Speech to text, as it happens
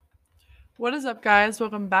What is up, guys?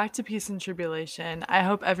 Welcome back to Peace and Tribulation. I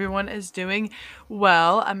hope everyone is doing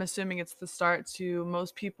well. I'm assuming it's the start to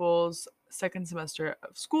most people's second semester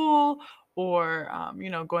of school or,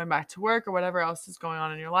 going back to work or whatever else is going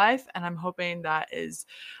on in your life. And I'm hoping that is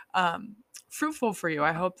um, fruitful for you.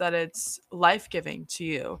 I hope that it's life giving to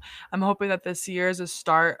you. I'm hoping that this year is a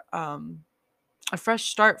fresh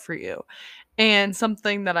start for you. And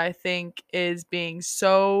something that I think is being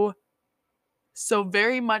so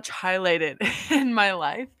very much highlighted in my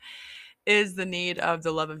life is the need of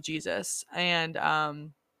the love of Jesus and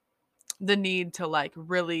the need to like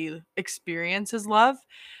really experience his love,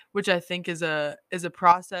 which I think is a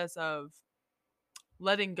process of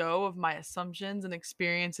letting go of my assumptions and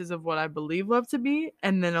experiences of what I believe love to be,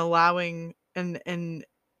 and then allowing and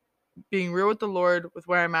being real with the Lord with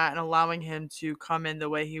where I'm at and allowing him to come in the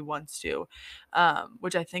way he wants to,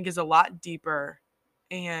 which I think is a lot deeper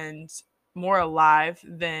and more alive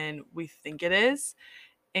than we think it is.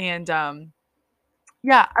 And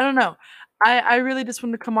yeah, I don't know. I really just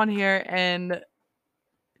wanted to come on here and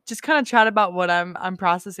just kind of chat about what I'm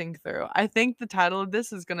processing through. I think the title of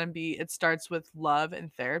this is going to be It Starts with Love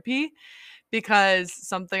and Therapy, because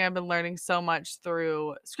something I've been learning so much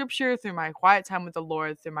through scripture, through my quiet time with the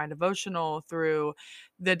Lord, through my devotional, through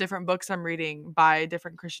the different books I'm reading by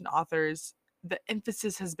different Christian authors. The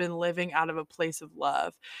emphasis has been living out of a place of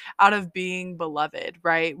love, out of being beloved,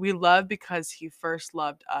 right? We love because he first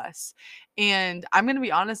loved us. And I'm going to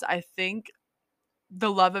be honest, I think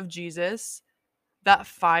the love of Jesus, that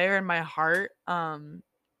fire in my heart,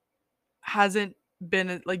 hasn't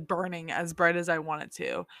been like burning as bright as I want it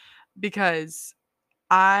to, because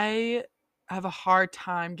I have a hard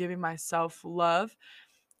time giving myself love,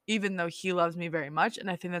 even though he loves me very much.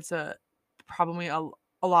 And I think that's a probably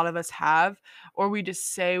a lot of us have, or we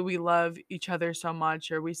just say we love each other so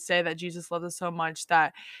much, or we say that Jesus loves us so much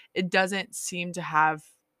that it doesn't seem to have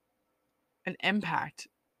an impact.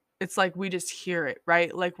 It's like we just hear it,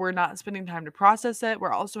 right? Like we're not spending time to process it.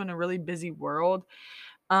 We're also in a really busy world.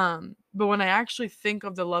 But when I actually think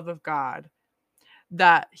of the love of God,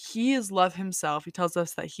 that he is love himself, he tells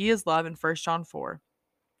us that he is love in First John 4,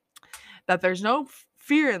 that there's no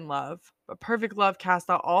fear in love, but perfect love casts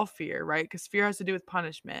out all fear, right? Because fear has to do with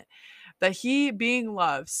punishment. That he, being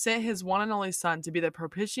love, sent his one and only son to be the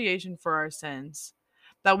propitiation for our sins,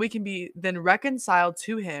 that we can be then reconciled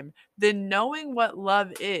to him, then knowing what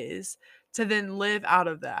love is, to then live out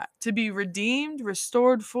of that, to be redeemed,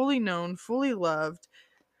 restored, fully known, fully loved.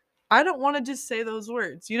 I don't want to just say those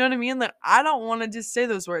words. You know what I mean? Like I don't want to just say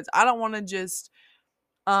those words. I don't want to just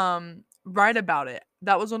write about it.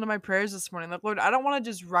 That was one of my prayers this morning. Like, Lord, I don't want to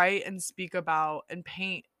just write and speak about and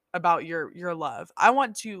paint about your love. I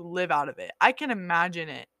want to live out of it. I can imagine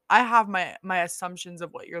it. I have my assumptions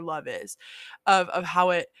of what your love is, of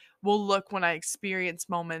how it will look when I experience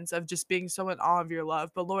moments of just being so in awe of your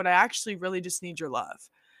love. But Lord, I actually really just need your love.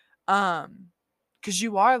 Um, because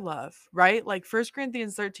you are love, right? Like First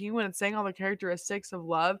Corinthians 13, when it's saying all the characteristics of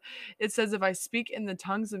love, it says, if I speak in the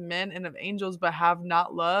tongues of men and of angels but have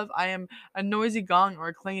not love, I am a noisy gong or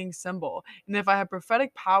a clanging cymbal. And if I have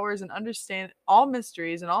prophetic powers and understand all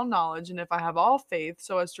mysteries and all knowledge, and if I have all faith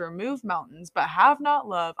so as to remove mountains but have not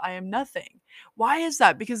love, I am nothing. Why is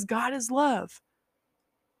that? Because God is love.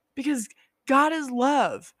 Because God is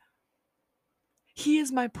love. He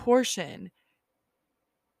is my portion.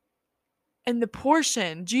 And the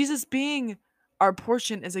portion, Jesus being our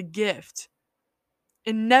portion, is a gift,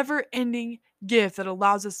 a never ending gift that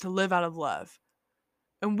allows us to live out of love.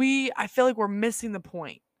 And I feel like we're missing the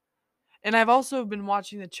point. And I've also been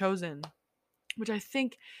watching The Chosen, which I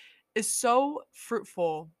think is so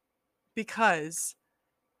fruitful because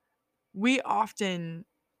we often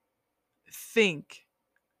think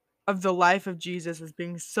of the life of Jesus as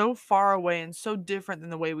being so far away and so different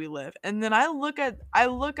than the way we live. And then I look at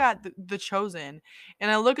the chosen,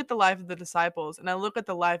 and I look at the life of the disciples, and I look at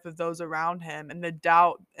the life of those around him, and the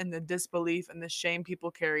doubt and the disbelief and the shame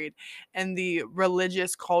people carried, and the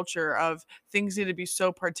religious culture of things need to be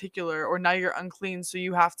so particular, or now you're unclean so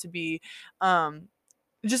you have to be um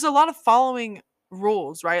just a lot of following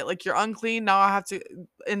rules, right? Like you're unclean, now I have to,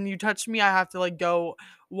 and you touch me, I have to like go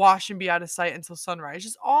wash and be out of sight until sunrise.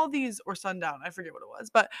 Just all these, or sundown, I forget what it was,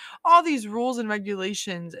 but all these rules and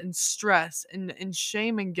regulations and stress and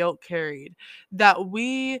shame and guilt carried, that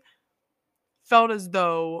we felt as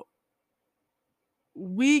though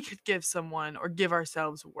we could give someone or give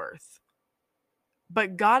ourselves worth.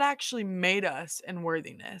 But God actually made us in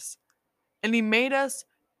worthiness. And he made us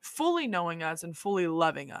fully knowing us and fully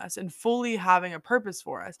loving us and fully having a purpose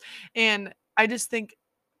for us. And I just think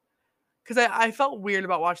 'cause I felt weird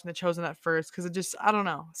about watching The Chosen at first, 'cause it just I don't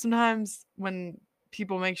know. Sometimes when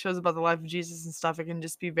people make shows about the life of Jesus and stuff, it can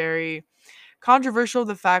just be very controversial,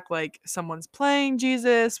 the fact, like, someone's playing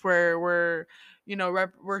Jesus, where we're,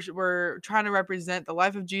 we're trying to represent the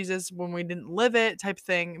life of Jesus when we didn't live it type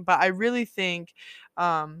thing, but I really think,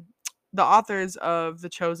 um, the authors of The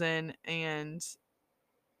Chosen, and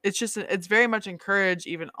it's very much encouraged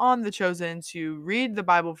even on The Chosen to read the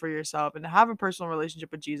Bible for yourself and to have a personal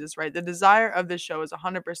relationship with Jesus, right? The desire of this show is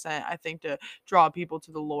 100%, I think, to draw people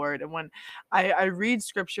to the Lord. And when I read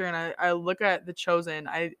scripture and I look at The Chosen,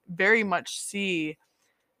 I very much see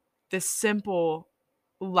this simple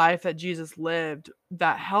life that Jesus lived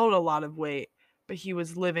that held a lot of weight, but he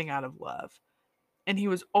was living out of love. And he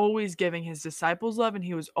was always giving his disciples love, and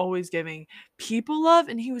he was always giving people love,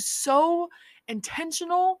 and he was so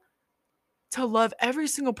intentional to love every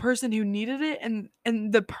single person who needed it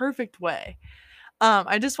in the perfect way.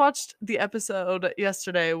 I just watched the episode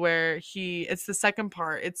yesterday where it's the second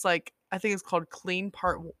part. It's like I think it's called Clean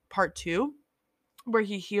Part 2, where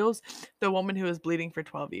he heals the woman who was bleeding for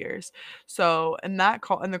 12 years. So, in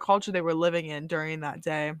the culture they were living in during that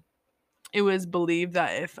day, it was believed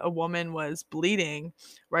that if a woman was bleeding,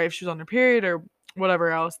 right, if she was on her period or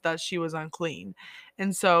whatever else, that she was unclean.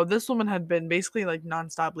 And so this woman had been basically like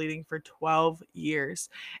nonstop bleeding for 12 years.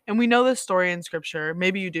 And we know this story in scripture.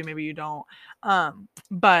 Maybe you do, maybe you don't.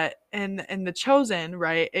 But in The Chosen,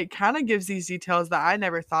 right, it kind of gives these details that I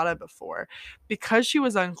never thought of before. Because she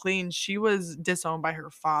was unclean, she was disowned by her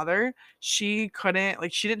father. She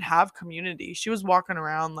didn't have community. She was walking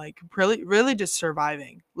around like really really just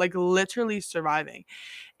surviving, like literally surviving.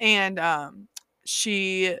 And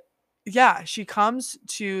she yeah, she comes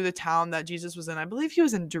to the town that Jesus was in. I believe he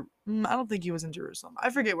was in I don't think he was in Jerusalem. I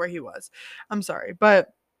forget where he was. I'm sorry.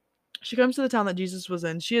 But she comes to the town that Jesus was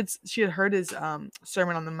in. She had heard his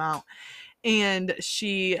sermon on the mount, and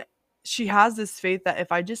she has this faith that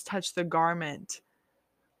if I just touch the garment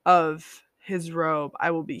of his robe, I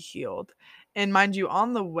will be healed. And mind you,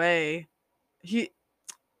 on the way, he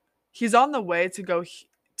he's on the way to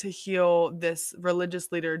to heal this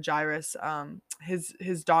religious leader Jairus,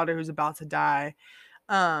 his daughter who's about to die.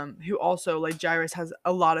 Who also, like Jairus, has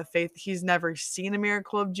a lot of faith. He's never seen a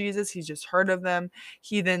miracle of Jesus. He's just heard of them.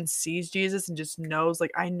 He then sees Jesus and just knows, like,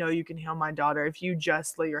 I know you can heal my daughter. If you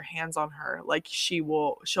just lay your hands on her, like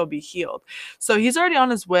she'll be healed. So he's already on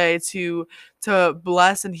his way to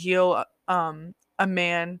bless and heal a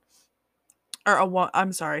man, or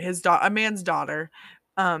I'm sorry, a man's daughter,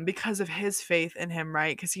 because of his faith in him,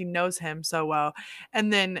 right? Because he knows him so well.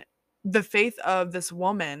 And then the faith of this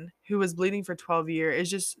woman who was bleeding for 12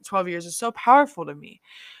 years is so powerful to me.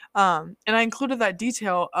 And I included that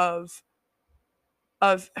detail of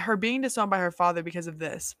her being disowned by her father because of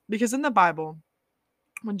this. Because in the Bible,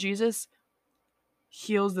 when Jesus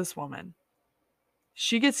heals this woman,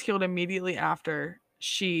 she gets healed immediately after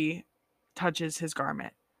she touches his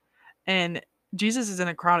garment. And Jesus is in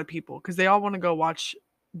a crowd of people because they all want to go watch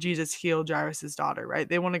Jesus heal Jairus's daughter, right?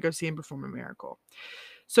 They want to go see him perform a miracle.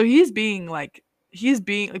 So people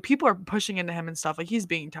are pushing into him and stuff, like he's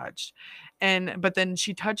being touched. But then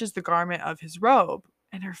she touches the garment of his robe,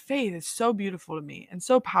 and her faith is so beautiful to me and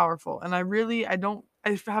so powerful. And I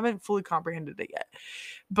haven't fully comprehended it yet.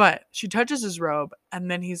 But she touches his robe, and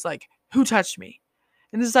then he's like, "Who touched me?"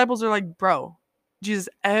 And the disciples are like, "Bro, Jesus,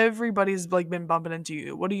 everybody's like been bumping into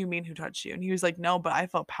you. What do you mean who touched you?" And he was like, "No, but I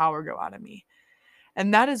felt power go out of me."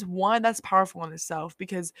 And that's powerful in itself,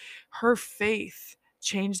 because her faith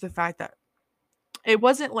changed the fact that it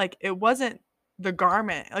wasn't the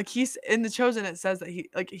garment. Like, he's in The Chosen, it says that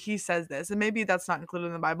he says this, and maybe that's not included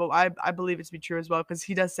in the Bible. I believe it to be true as well, because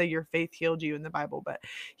he does say your faith healed you in the Bible, but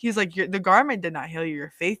he's like, the garment did not heal you, your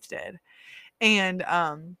faith did. And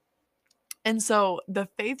and so the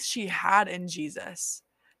faith she had in Jesus,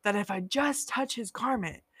 that if I just touch his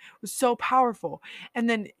garment, was so powerful. And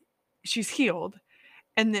then she's healed,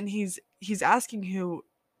 and then he's asking who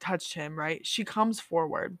touched him, right? She comes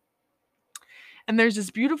forward. And there's this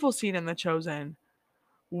beautiful scene in The Chosen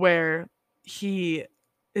where he's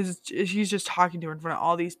just talking to her in front of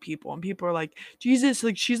all these people, and people are like, "Jesus,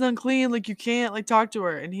 like, she's unclean, like, you can't like talk to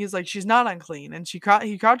her." And he's like, "She's not unclean." And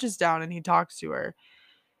he crouches down and he talks to her.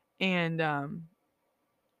 And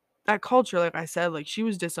that culture, like I said, like, she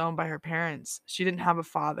was disowned by her parents. She didn't have a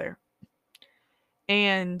father.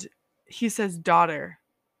 And he says, "Daughter."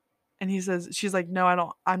 And she's like,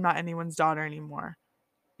 "No, I'm not anyone's daughter anymore."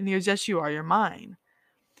 And he goes, "Yes, you are. You're mine."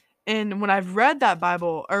 And when I've read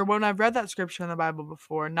that scripture in the Bible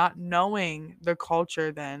before, not knowing the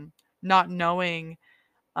culture then, not knowing,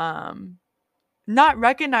 um, not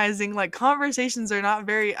recognizing like conversations are not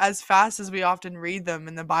very as fast as we often read them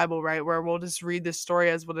in the Bible, right? Where we'll just read the story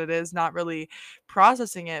as what it is, not really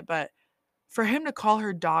processing it. But for him to call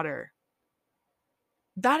her daughter,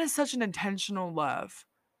 that is such an intentional love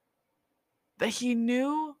that he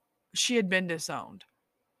knew she had been disowned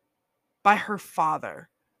by her father.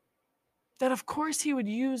 That of course he would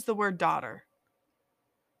use the word daughter.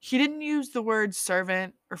 He didn't use the word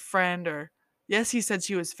servant or friend, or yes, he said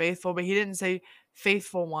she was faithful, but he didn't say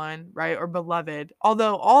faithful one, right? Or beloved.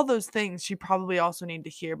 Although all those things she probably also need to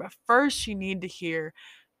hear, but first she need to hear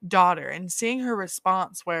daughter. And seeing her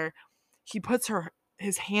response where he puts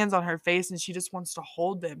his hands on her face and she just wants to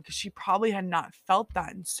hold them because she probably had not felt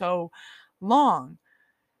that in so long.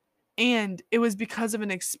 And it was because of an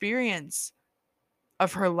experience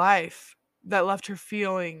of her life that left her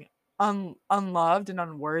feeling unloved and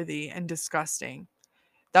unworthy and disgusting.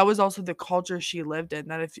 That was also the culture she lived in,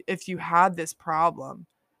 that if you had this problem,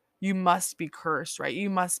 you must be cursed, right? You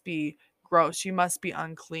must be gross, you must be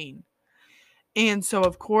unclean. And so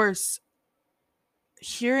of course,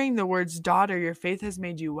 hearing the words, daughter, your faith has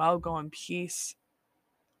made you well, go in peace,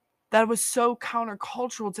 that was so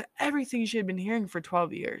countercultural to everything she had been hearing for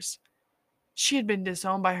 12 years. She had been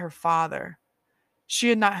disowned by her father. She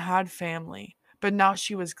had not had family, but now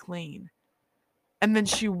she was clean. And then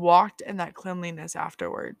she walked in that cleanliness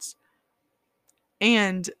afterwards.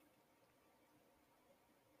 And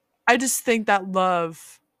I just think that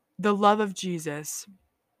love, the love of Jesus,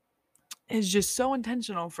 is just so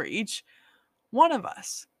intentional for each one of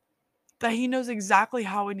us, that he knows exactly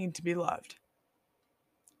how we need to be loved.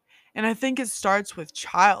 And I think it starts with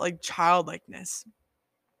childlikeness.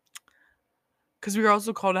 Because we are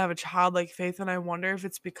also called to have a childlike faith. And I wonder if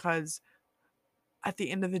it's because at the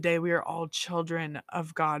end of the day, we are all children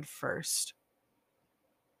of God first.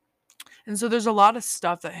 And so there's a lot of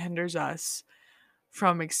stuff that hinders us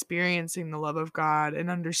from experiencing the love of God and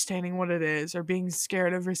understanding what it is, or being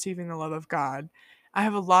scared of receiving the love of God. I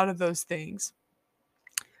have a lot of those things.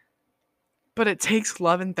 But it takes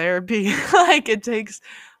love and therapy. Like, it takes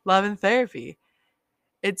love and therapy.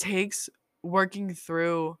 It takes working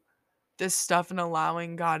through this stuff and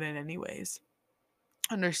allowing God in anyways.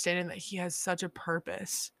 Understanding that he has such a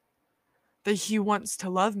purpose, that he wants to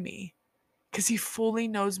love me because he fully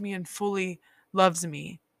knows me and fully loves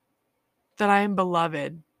me, that I am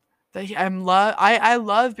beloved, that I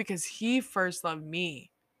love because he first loved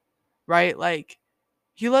me, right? Like,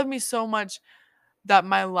 he loved me so much that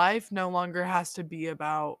my life no longer has to be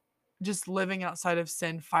about just living outside of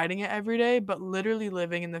sin, fighting it every day, but literally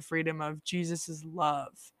living in the freedom of Jesus's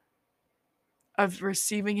love, of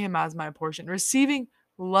receiving him as my portion, receiving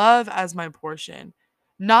love as my portion,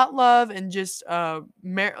 not love in just a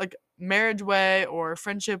like marriage way or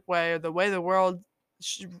friendship way or the way the world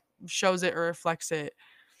shows it or reflects it.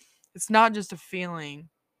 It's not just a feeling,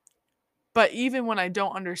 but even when I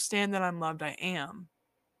don't understand that I'm loved, I am.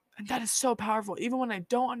 And that is so powerful. Even when I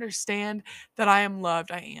don't understand that I am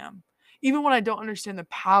loved, I am. Even when I don't understand the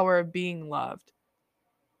power of being loved,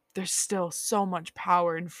 there's still so much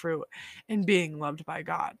power and fruit in being loved by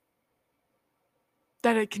God,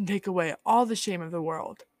 that it can take away all the shame of the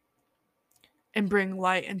world and bring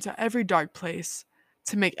light into every dark place,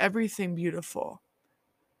 to make everything beautiful,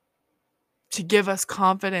 to give us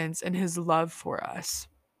confidence in his love for us,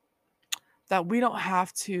 that we don't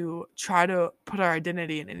have to try to put our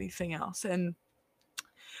identity in anything else. And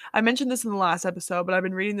I mentioned this in the last episode, but I've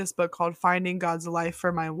been reading this book called Finding God's Life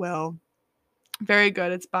for My Will. Very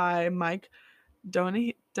good. It's by Mike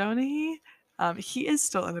Donehey. He is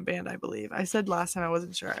still in the band, I believe. I said last time I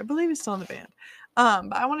wasn't sure. I believe he's still in the band.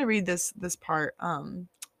 But I want to read this part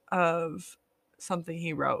of something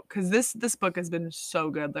he wrote, because this book has been so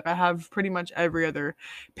good. Like, I have pretty much every other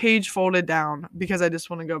page folded down because I just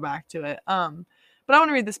want to go back to it. But I want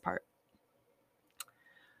to read this part.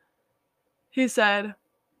 He said,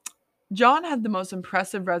 John had the most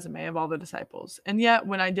impressive resume of all the disciples, and yet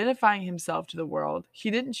when identifying himself to the world,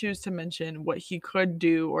 he didn't choose to mention what he could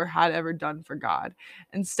do or had ever done for God.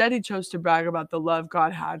 Instead, he chose to brag about the love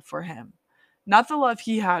God had for him, not the love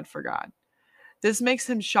he had for God. This makes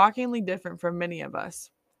him shockingly different from many of us.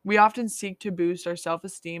 We often seek to boost our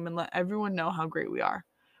self-esteem and let everyone know how great we are.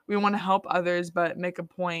 We want to help others, but make a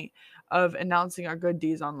point of announcing our good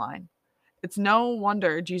deeds online. It's no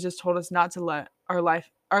wonder Jesus told us not to let our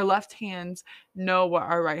left hands know what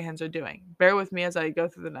our right hands are doing. Bear with me as I go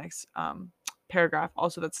through the next paragraph.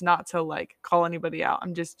 Also, that's not to like call anybody out.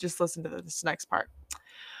 I'm just listen to this next part.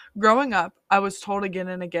 Growing up, I was told again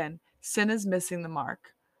and again, sin is missing the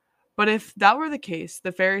mark. But if that were the case,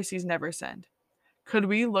 the Pharisees never sinned. Could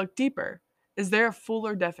we look deeper? Is there a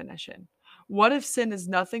fuller definition? What if sin is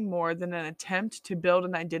nothing more than an attempt to build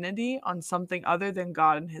an identity on something other than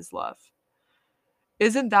God and his love?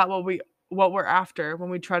 Isn't that what we're after when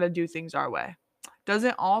we try to do things our way?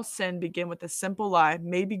 Doesn't all sin begin with a simple lie,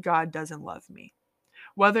 maybe God doesn't love me?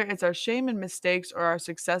 Whether it's our shame and mistakes or our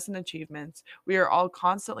success and achievements, we are all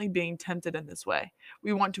constantly being tempted in this way.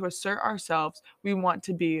 We want to assert ourselves, we want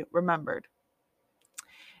to be remembered.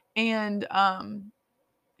 And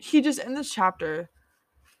he just, in this chapter,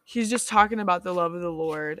 he's just talking about the love of the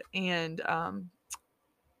Lord. And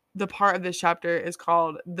the part of this chapter is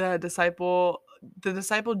called the disciple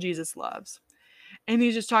Jesus loves. And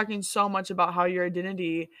he's just talking so much about how your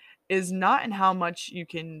identity is not in how much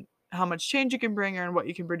change you can bring or in what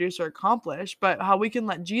you can produce or accomplish, but how we can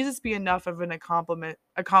let Jesus be enough of an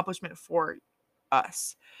accomplishment for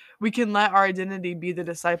us. We can let our identity be the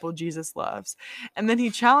disciple Jesus loves. And then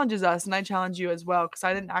he challenges us, and I challenge you as well, because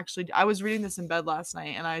I was reading this in bed last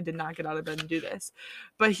night and I did not get out of bed and do this.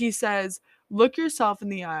 But he says, look yourself in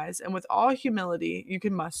the eyes, and with all humility you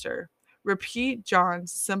can muster, repeat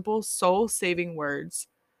John's simple soul saving words: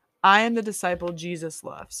 I am the disciple Jesus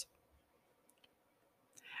loves.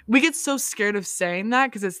 We get so scared of saying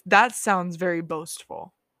that because that sounds very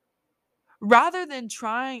boastful. Rather than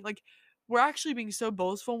trying, like, we're actually being so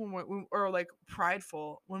boastful or like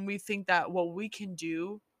prideful when we think that what we can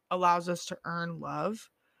do allows us to earn love.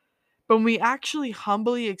 But when we actually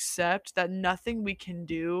humbly accept that nothing we can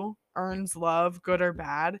do earns love, good or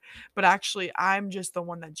bad, but actually I'm just the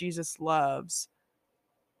one that Jesus loves,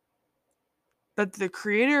 that the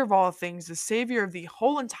creator of all things, the savior of the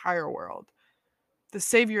whole entire world, the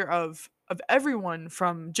savior of everyone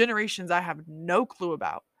from generations I have no clue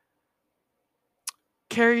about,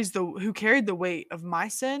 who carried the weight of my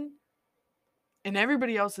sin and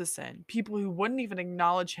everybody else's sin, people who wouldn't even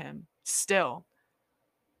acknowledge him, still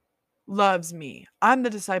loves me. I'm the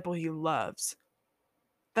disciple he loves.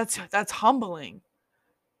 That's humbling.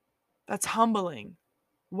 That's humbling.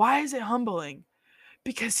 Why is it humbling?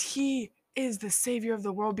 Because he is the savior of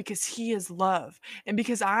the world, because he is love. And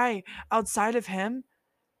because I, outside of him,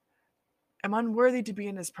 am unworthy to be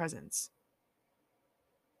in his presence.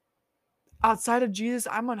 Outside of Jesus,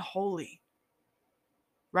 I'm unholy.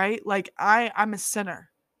 Right? Like I'm a sinner.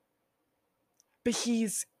 But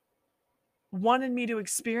he's wanted me to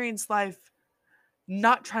experience life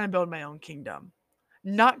not trying to build my own kingdom,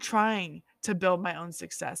 not trying to build my own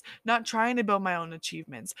success, not trying to build my own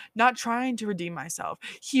achievements, not trying to redeem myself.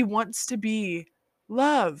 He wants to be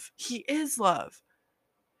love. He is love.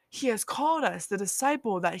 He has called us the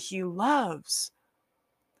disciple that he loves,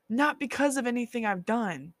 not because of anything I've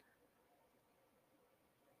done.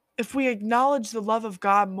 If we acknowledge the love of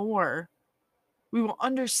God more, we will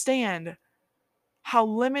understand how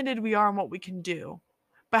limited we are in what we can do,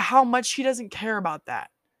 but how much he doesn't care about that.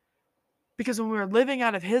 Because when we're living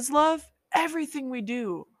out of his love, everything we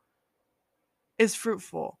do is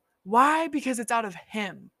fruitful. Why? Because it's out of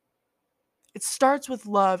him. It starts with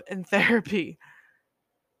love and therapy.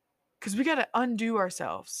 Because we got to undo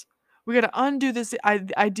ourselves. We got to undo this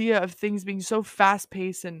idea of things being so fast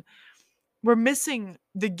paced, and we're missing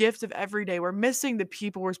the gift of every day. We're missing the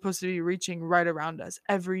people we're supposed to be reaching right around us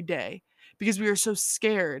every day because we are so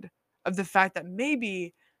scared of the fact that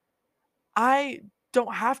maybe I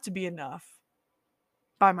don't have to be enough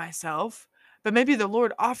by myself, but maybe the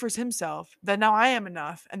Lord offers himself that now I am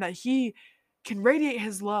enough and that he can radiate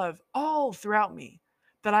his love all throughout me,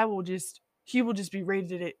 that he will just be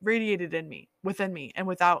radiated in me, within me,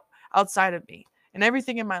 and outside of me, and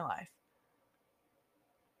everything in my life.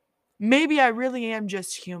 Maybe I really am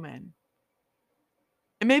just human.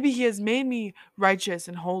 And maybe he has made me righteous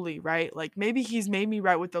and holy, right? Like maybe he's made me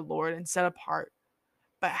right with the Lord and set apart.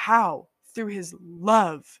 But how? Through his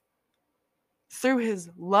love. Through his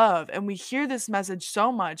love. And we hear this message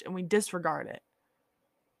so much and we disregard it.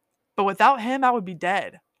 But without him, I would be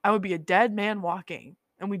dead. I would be a dead man walking.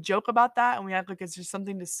 And we joke about that and we act like it's just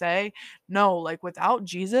something to say. No, like without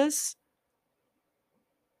Jesus,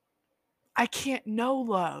 I can't know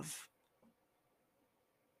love.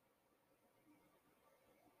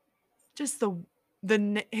 Just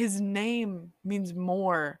his name means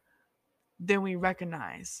more than we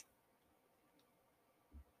recognize.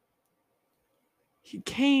 He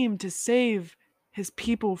came to save his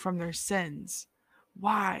people from their sins.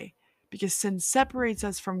 Why? Because sin separates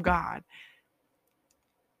us from God.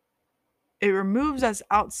 It removes us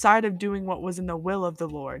outside of doing what was in the will of the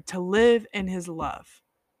Lord, to live in his love,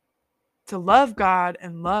 to love God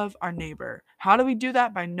and love our neighbor. How do we do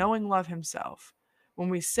that? By knowing love himself. When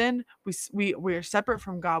we sin, we are separate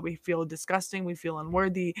from God. We feel disgusting. We feel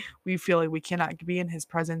unworthy. We feel like we cannot be in his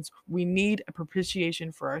presence. We need a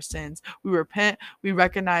propitiation for our sins. We repent. We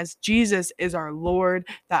recognize Jesus is our Lord,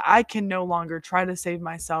 that I can no longer try to save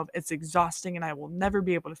myself. It's exhausting and I will never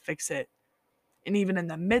be able to fix it. And even in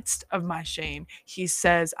the midst of my shame, he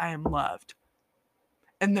says, I am loved.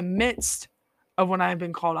 In the midst of when I've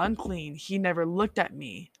been called unclean, he never looked at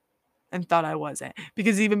me and thought I wasn't.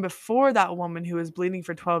 Because even before that woman who was bleeding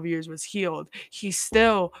for 12 years was healed, he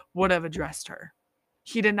still would have addressed her.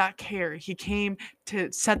 He did not care. He came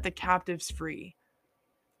to set the captives free,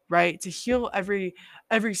 right? To heal every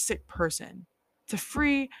sick person, to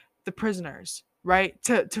free the prisoners, right?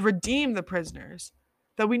 To redeem the prisoners.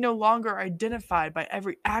 That we no longer are identified by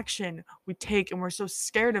every action we take, and we're so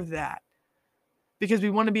scared of that because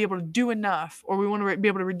we want to be able to do enough, or we want to be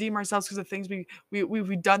able to redeem ourselves because of things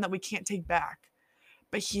we've done that we can't take back.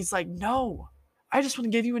 But he's like, no, I just want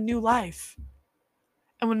to give you a new life.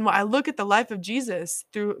 And when I look at the life of Jesus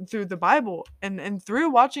through the Bible and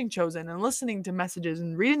through watching Chosen and listening to messages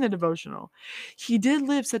and reading the devotional, he did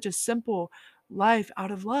live such a simple life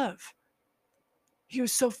out of love. He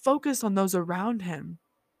was so focused on those around him.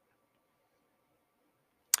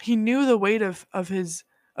 He knew the weight of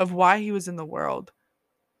why he was in the world,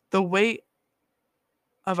 the weight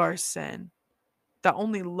of our sin that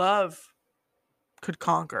only love could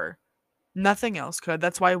conquer. Nothing else could.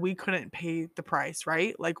 That's why we couldn't pay the price,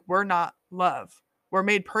 right? Like, we're not love. We're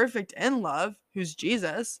made perfect in love, who's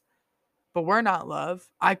Jesus, but we're not love.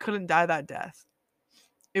 I couldn't die that death.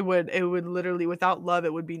 It would literally, without love,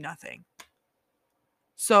 it would be nothing.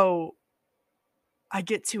 So I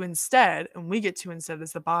get to instead, and we get to instead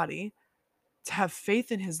as the body, to have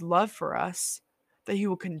faith in his love for us, that he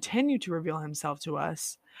will continue to reveal himself to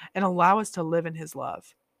us and allow us to live in his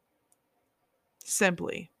love.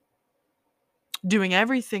 Simply doing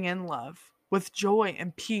everything in love, with joy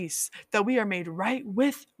and peace, that we are made right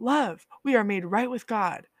with love. We are made right with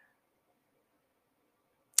God.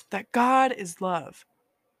 That God is love.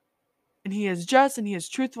 And he is just, and he is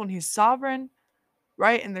truthful, and he's sovereign,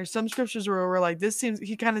 right? And there's some scriptures where we're like,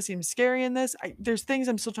 he kind of seems scary in this. There's things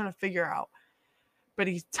I'm still trying to figure out. But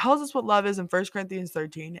he tells us what love is in 1 Corinthians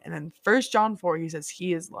 13. And then 1 John 4, he says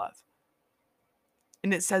he is love.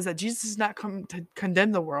 And it says that Jesus has not come to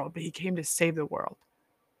condemn the world, but he came to save the world.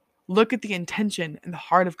 Look at the intention and the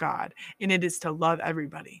heart of God, and it is to love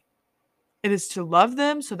everybody. It is to love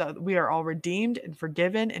them so that we are all redeemed and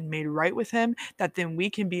forgiven and made right with him, that then we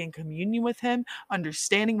can be in communion with him,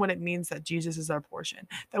 understanding what it means that Jesus is our portion,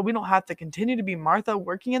 that we don't have to continue to be Martha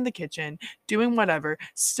working in the kitchen, doing whatever,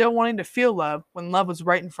 still wanting to feel love when love was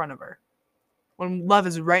right in front of her, when love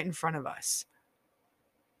is right in front of us.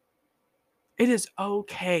 It is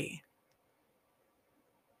okay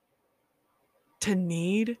to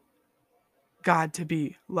need God to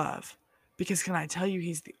be love, because can I tell you,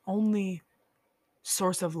 he's the only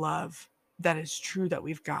source of love that is true that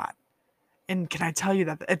we've got. And can I tell you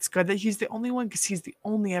that it's good that he's the only one, because he's the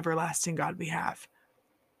only everlasting God we have.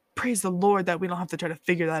 Praise the Lord that we don't have to try to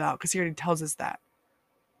figure that out, because he already tells us that.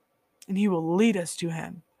 And he will lead us to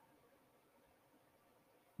him.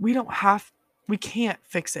 We can't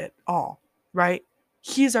fix it all, right?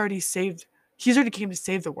 He's already came to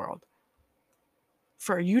save the world.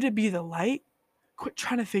 For you to be the light, quit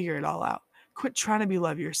trying to figure it all out. Quit trying to be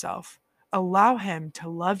love yourself. Allow him to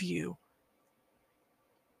love you,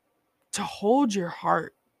 to hold your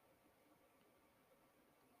heart,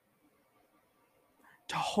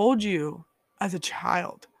 to hold you as a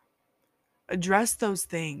child. Address those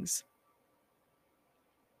things.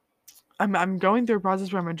 I'm going through a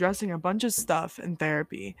process where I'm addressing a bunch of stuff in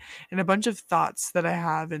therapy, and a bunch of thoughts that I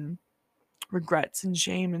have, and regrets and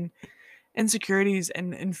shame and insecurities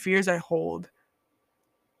and fears I hold.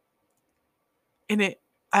 And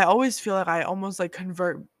I always feel like I almost like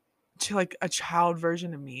convert to like a child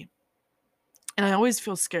version of me. And I always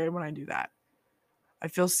feel scared when I do that. I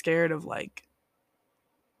feel scared of like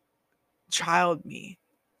child me,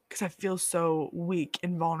 because I feel so weak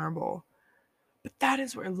and vulnerable. But that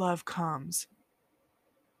is where love comes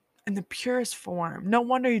in the purest form. No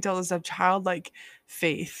wonder he tells us to have childlike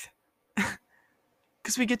faith,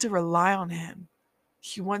 because we get to rely on him.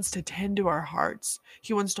 He wants to tend to our hearts.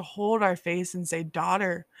 He wants to hold our face and say,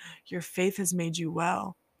 daughter, your faith has made you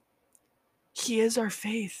well. He is our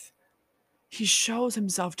faith. He shows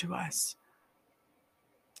himself to us.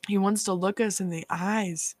 He wants to look us in the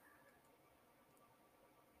eyes.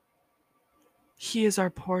 He is our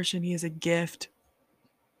portion. He is a gift.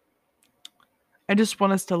 I just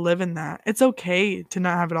want us to live in that. It's okay to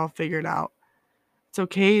not have it all figured out. It's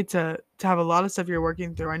okay to to have a lot of stuff you're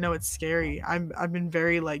working through. I know it's scary. I've been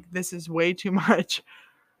very like, this is way too much.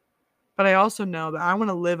 But I also know that I want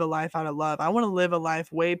to live a life out of love. I want to live a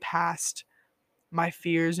life way past my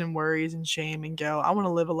fears and worries and shame and guilt. I want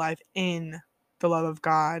to live a life in the love of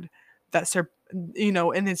God that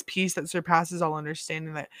in his peace that surpasses all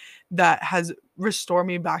understanding, that has restored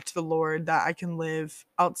me back to the Lord, that I can live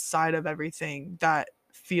outside of everything that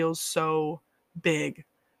feels so big.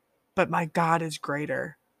 But my God is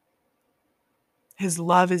greater. His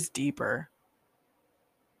love is deeper.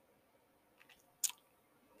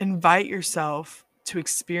 Invite yourself to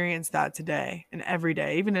experience that today and every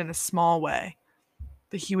day, even in a small way,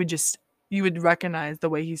 that you would recognize the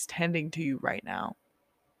way he's tending to you right now.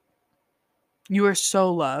 You are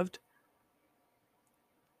so loved.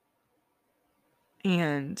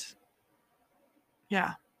 And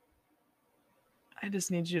yeah, I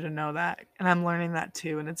just need you to know that. And I'm learning that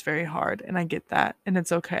too. And it's very hard. And I get that. And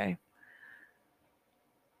it's okay.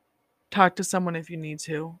 Talk to someone if you need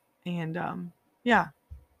to. And yeah,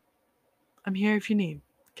 I'm here if you need.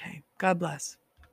 Okay. God bless.